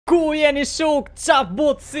Ku jeni shok, qa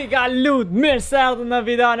bot si ka lut, mirë se ardhë në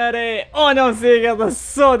video në re, ono si ka dhe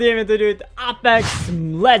sot jemi të lut Apex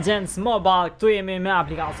Legends Mobile, këtu jemi me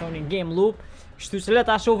aplikacionin Game Loop, shtu që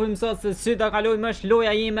leta shofim sot se si të kalojmë është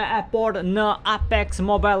loja jime e por në Apex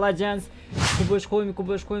Mobile Legends. Ku bëshkojmë,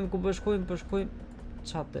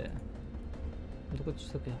 qa të e? Më duke të që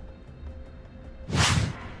të kjo.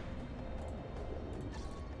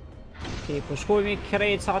 Okej, përshkojmë i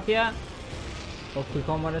krejt që atje. O, kuj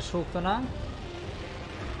ka mërë shok të na?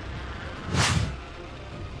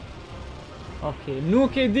 Okej,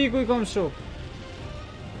 nuk e di kuj kam shok.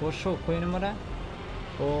 Po shok, kuj në mëre?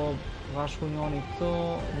 Po, ka shku njoni këtu.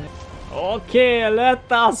 Okej,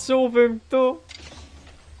 leta shofim këtu.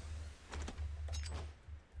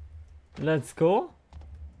 Let's go.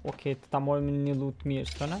 Okej, të ta morim një lut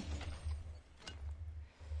mirë shtë, ne?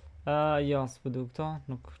 Ja, s'pëdu këto,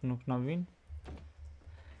 nuk në vinë.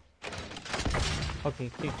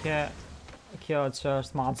 Okej, kjo që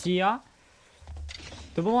është magjia.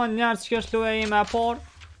 Të bëllon njerë që kjo është loja ime e por.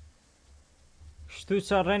 Shtu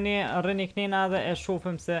që rreni knena edhe e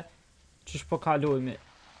shofim se që shpo kalojme.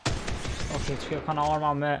 Okej, që kjo kana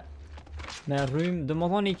arma me rrym. Dë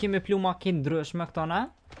më thoni i kemi pluma kinë ndryshme këto, ne?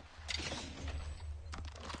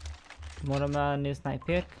 Morëm me një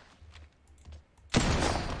snajperk.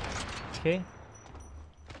 Okej.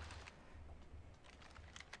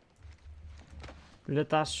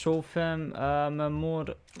 Leta shofim me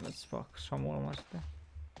mur. Me që pak, shka murë ma qëte.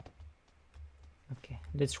 Okej,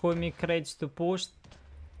 letë shkojmë i krejt që të posht.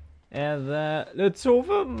 Edhe letë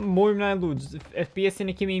shofim, mojmë në e luq.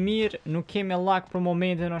 FPS-in e kemi mirë, nuk kemi lag për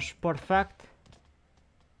momentin është perfekt.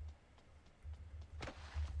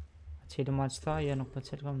 Qelë ma qëta, ja nuk për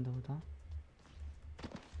qelë kam do ta.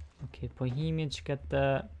 Okej, po himi që këtë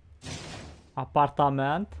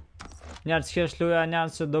apartament. Njerë që është loja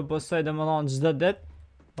njerë që do bësoj dhe më thonë gjithë dit.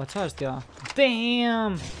 Po qa është tja?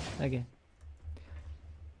 Damn! Okej.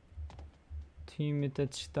 Timit e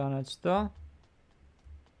qëta në qëta.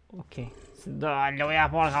 Okej. Si do loja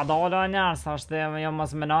por ka dole njerë, sa është dhe jo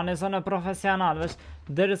mësë menani së në profesional. Vesh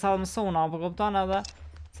deri sa dhe mësona, po këptan edhe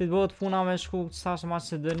si të bëhet puna me shku qëta shë ma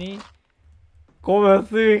që dëni. Ko me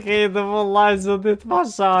thy kejtë më lajë që dit ma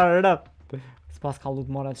sharëp. S'pas ka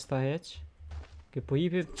lutë mora qëta heq. Okej, po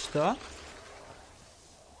hipit qëta.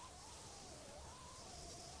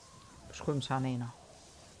 Shkojmë që anejna.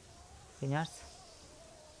 Ke njerës?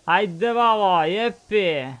 Hajde baba, jepi!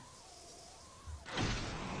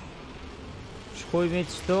 Shkojmë i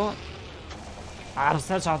qëto.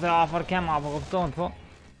 Arse që atë afer kema, po këpton, po.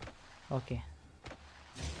 Okej.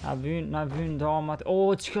 Na vynë damat.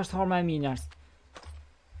 O, që kjo është arma e mi njerës?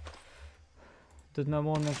 Do të me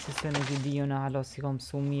morë me kësë se në video në halo si kom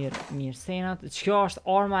su mirë senat. Që kjo është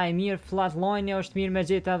arma e mirë, flatline është mirë me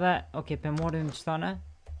gjithë edhe. Okej, pe morim qëta ne?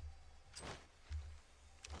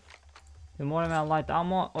 Pe morim e light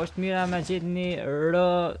ammo, është mirë me gjithë një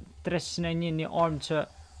R301, një armë që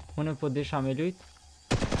unë po disha me lujt.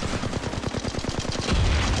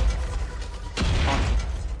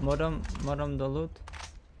 Morëm do lut.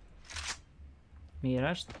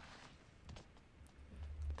 Mirë është.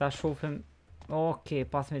 Ta shofim. Okej,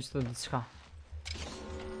 pas me qëto ditë shka.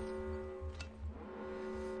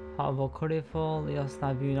 Havo krifol, jo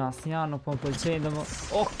s'na vyna as nja, nuk po më pëlqenjë dhe më...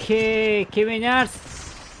 Okej, kemi njerës!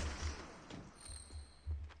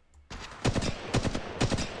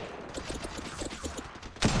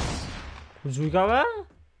 Ku gjujkave?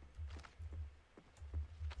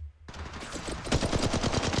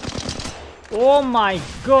 Oh my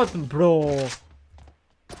god, bro!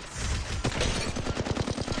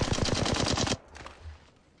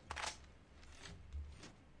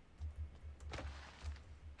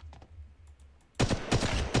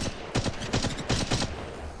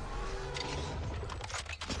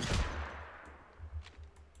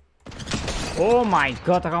 Oh my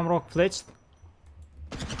god, kam rock fletched.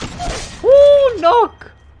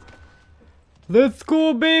 Knock! Let's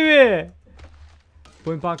go, baby!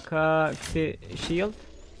 Pojmë pak kësi shield.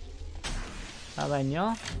 Edhe një.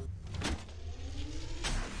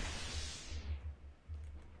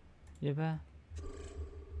 Jepe.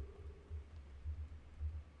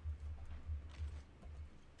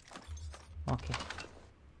 Okej.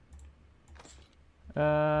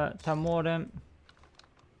 Ta morem.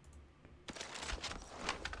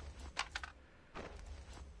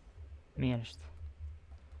 Mirë është.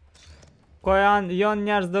 Ko janë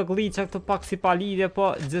njerës do glitcha këtu pak si palidje,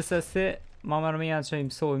 po gjithsesi ma mërmija që i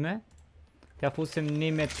mësojme. Tja fusim një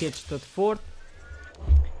me të keq të fort.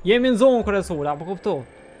 Jemi në zonë kërësore, apo kupto?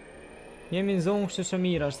 Jemi në zonë kështë që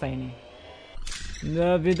mirë është tajni. Në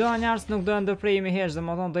video njerës nuk do ndërprej me hesh dhe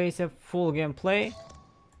më thonë do ise full gameplay.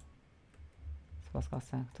 S'pas ka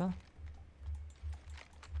sen këta.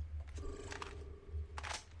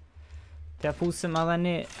 T'ja pusim edhe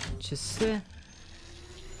një qësi.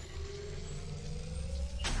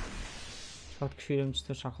 Qa të këshyrim që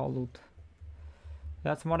të shaka lut.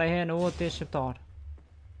 Ja të mara he në o të shqiptar.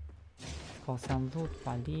 Ka sen lut,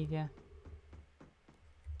 pa lidhje.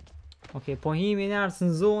 Okej, po himi njerës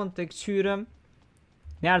në zonë të këqyrëm.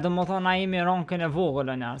 Njerë do më thonë na jemi rankën e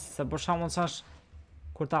vogël e njerës. Se për shamull qash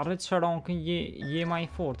kur ta rritë që rankën je ma i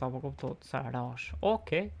fort. Apo kuptot, se rash.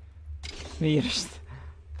 Okej. Mirësht.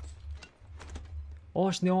 O,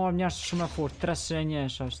 është një armë njerës shumë e fort.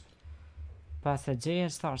 301 është. Pas e gjeje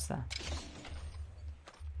është tharse.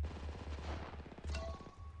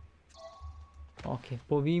 Okej,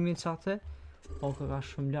 po vimi që atë. Oke ka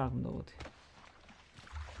shumë largë më do vëti.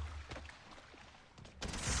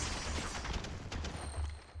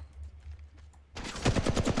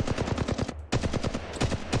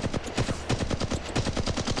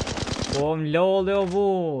 Po më lodhe o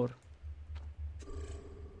burë.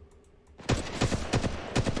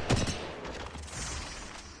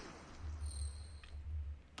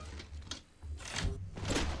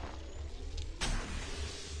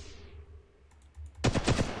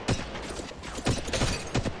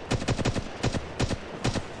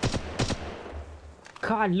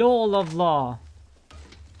 Ka lodhe vla.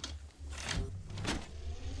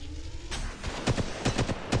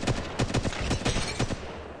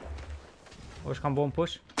 O shkam bo më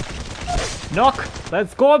push. Knock!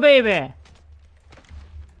 Let's go baby!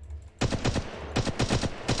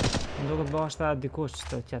 Më duke të bëha shta dikush që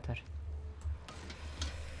të tjetër.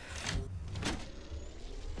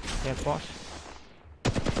 E posh.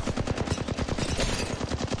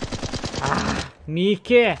 Ah!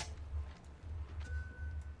 Mike!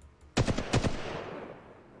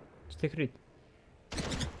 Që të kryt?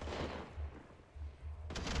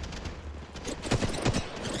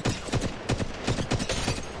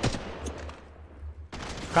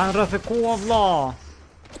 Kanë rrëthekua vla.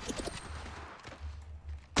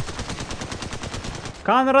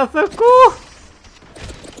 Kanë rrëtheku.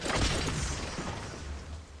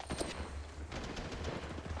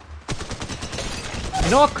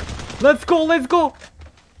 Knock. Let's go, let's go.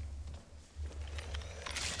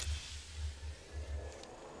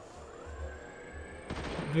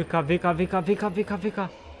 Vika, vika, vika, vika, vika, vika.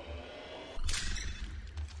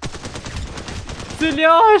 Cili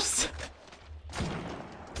është?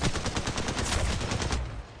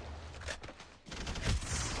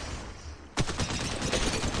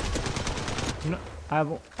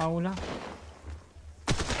 A ula?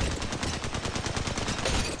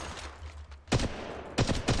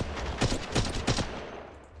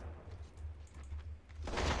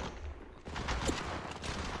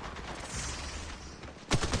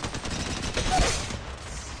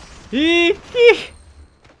 Iki!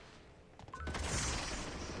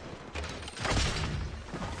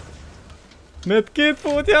 Me të kitë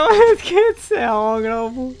putja, me të kitë se angra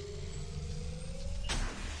pu.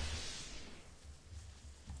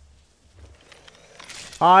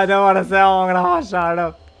 Hajde mërë se angra ma sharë.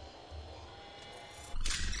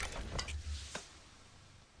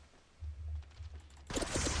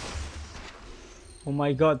 Oh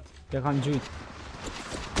my god, ja kam gjujt.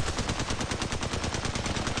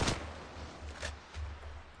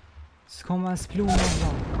 S'ka ma splu më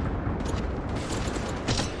vla.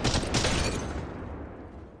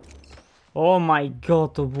 Oh my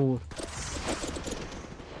god të bur.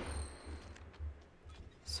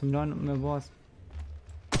 S'mlan me bas.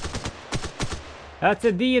 E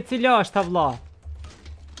që di e cila është ta vla.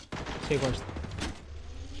 Qek është.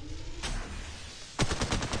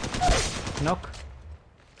 Knock.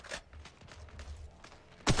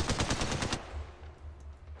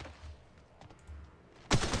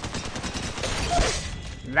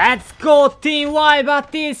 Let's go team wipe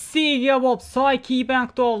ati sigja bob. Sa ekipe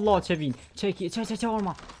janë këto vlla që vinë. Që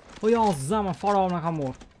arma. O ja zëmë fara arma ka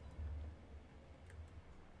mor.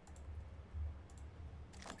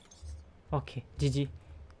 Okej, GG.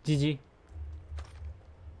 GG.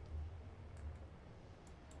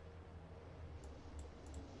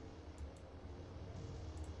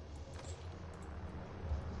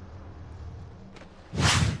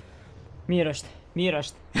 Mirë është, mirë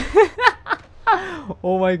është.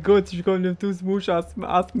 Oh my god, që shkom lëftu s'mush as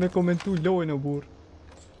me komentu lojnë o burë.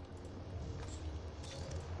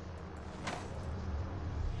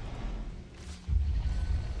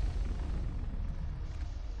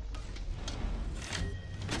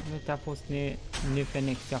 Me t'ja post një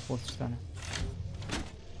Phoenix t'ja post qëtëne.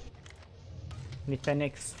 Një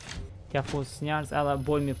Phoenix. T'ja fos njerës edhe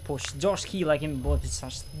bojmi posh 6 kila kemi bërë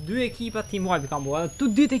pisash 2 ekipa team wipe kam bërë edhe të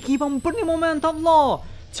 2 ekipa më për një moment ta vlla.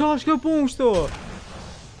 Qa është kjo punë kështu?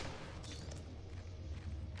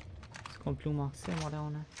 S'kom plu makse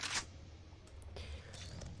marane.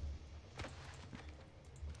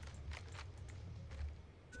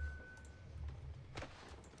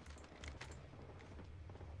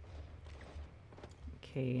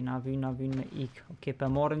 Okej, na vyn me ik. Okej, për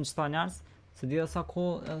marrim qëta njerës. Se di dhe sa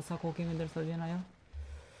ko kemi dërsa vjen ajo.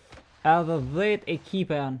 Edhe 10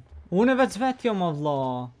 ekipe janë. Unë veç jo më vlla.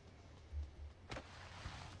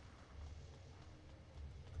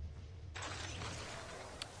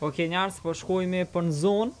 Okej njerës, po shkojme për në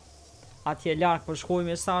zonë. Atje larkë po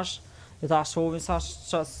shkojme sash. Dhe ta shohim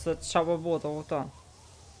sash qa po bota o ta.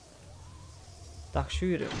 Ta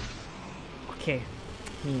këshyri. Okej,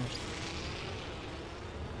 mirë.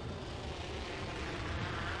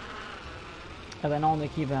 Edhe në onë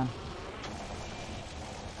ekipe janë.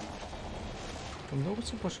 Të më doke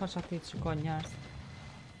që po shka që ati që ka njerës.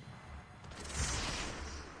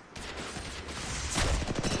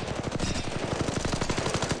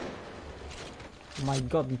 Oh my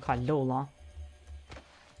god, më ka lolla.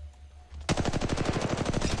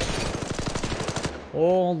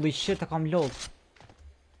 Holy shit, e kam loll.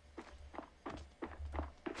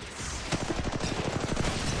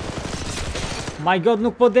 My god,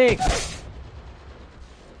 nuk po dek.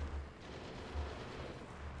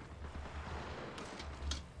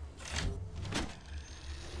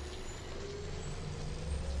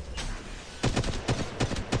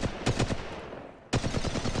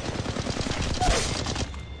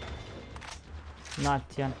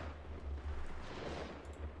 Nalt janë.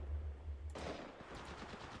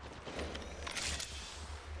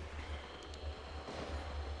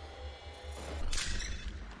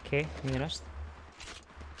 Okej, mirë është.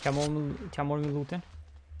 Kja morë mi lutin.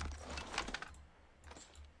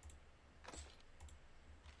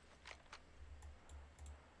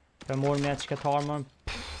 Për morë me që këtë armër.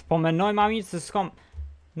 Po menoj ma mirë se s'kam.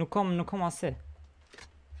 Nuk kam ase.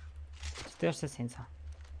 Qëtë është esenca.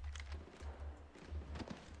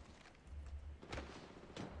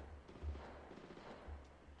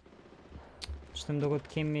 Që më dogot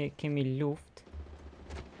kemi luft.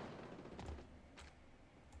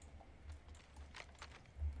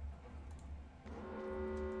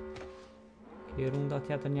 Kjo runda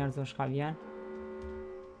tjetër njerëz është ka vjen.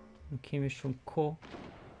 Nuk kemi shumë ko.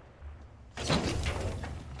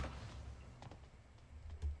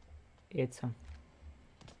 Ecëm.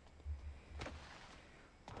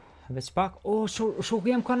 Veç pak. O, shoku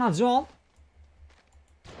jem ka na gjallë.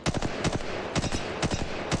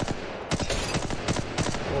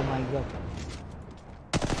 Oh my god.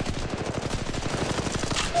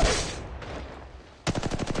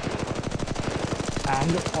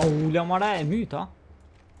 La mara e myta.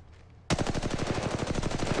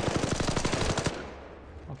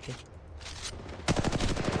 Okej.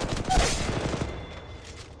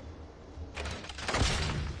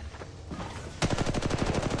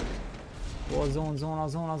 O,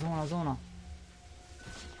 zona.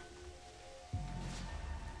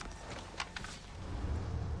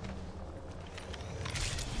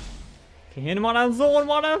 Këhen mana në zonë,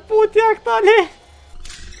 mana në putja këta le.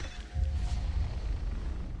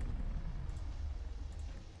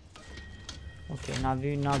 Okej, na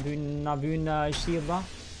vyn shilda.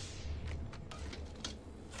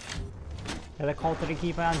 Edhe 4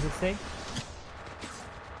 ekipa janë gjithsej.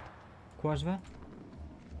 Ku është ve?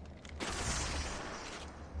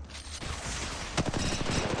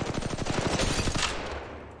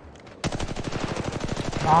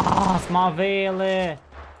 S'ma vele.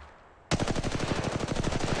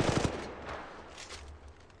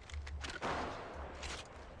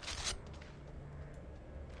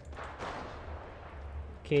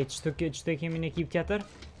 Okej, qëtë kemi në ekip tjetër.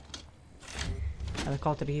 Edhe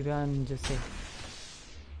 4 ekip janë gjithsej.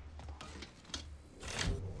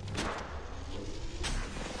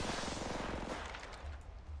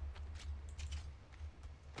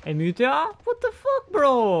 E mytja? What the fuck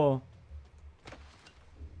bro?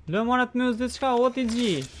 Lë mora të mjës dhe qka, o t'i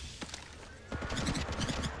gji.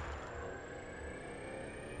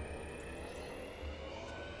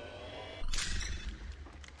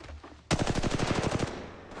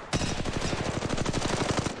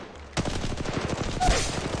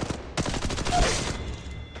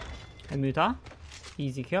 E myta?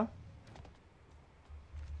 Easy kill.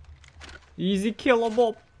 Easy kill o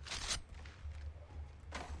bob.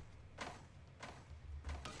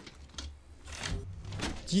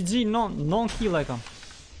 GG, non kill e kam.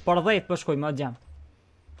 Për 10 për shkoj më gjem.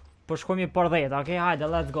 po shkojmë për 10, okay? Hajde,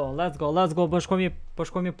 let's go, po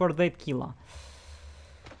shkojmë për 10 killa.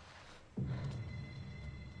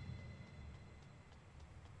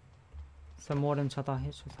 Se morim që ata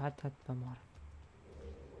heqës, hajtë për marrim.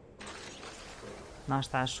 Na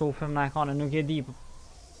shta e shofim na e kane, nuk e di,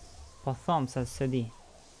 po thëmë se di.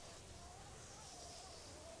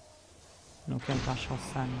 Nuk jem ta shoh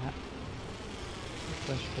sen,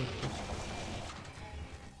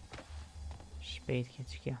 shpejt kjo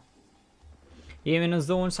që kja. Jemi në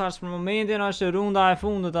zonë qarsh për momentin, është runda e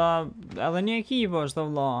fundit, edhe një ekip është,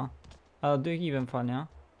 vlla. Edhe 2 ekipe më falë, ja.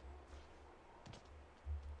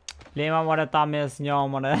 Lema more ta mes një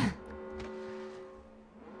more.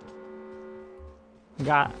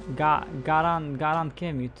 Garant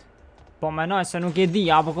kemit. Po menoj se nuk e di,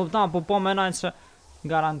 apo kuptan, po menoj se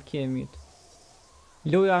garant kemit.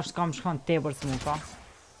 Loja është kam shkon tepër se më ka.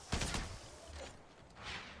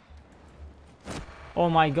 Oh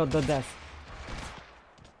my god, the death.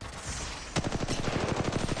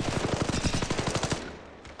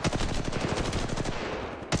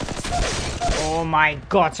 Oh my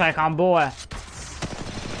god, që e kam bohe.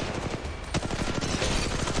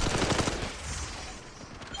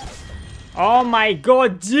 Oh my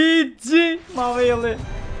god, GG, ma veli.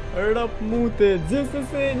 Rëp mute,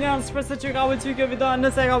 gjithsesi njerëz, shpresoj se që ka pëlqyer kjo video,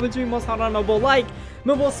 nëse ka pëlqyer mos harroni me bo like,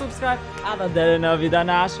 me bo subscribe, edhe deri në video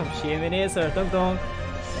na shohim nesër, tong tong.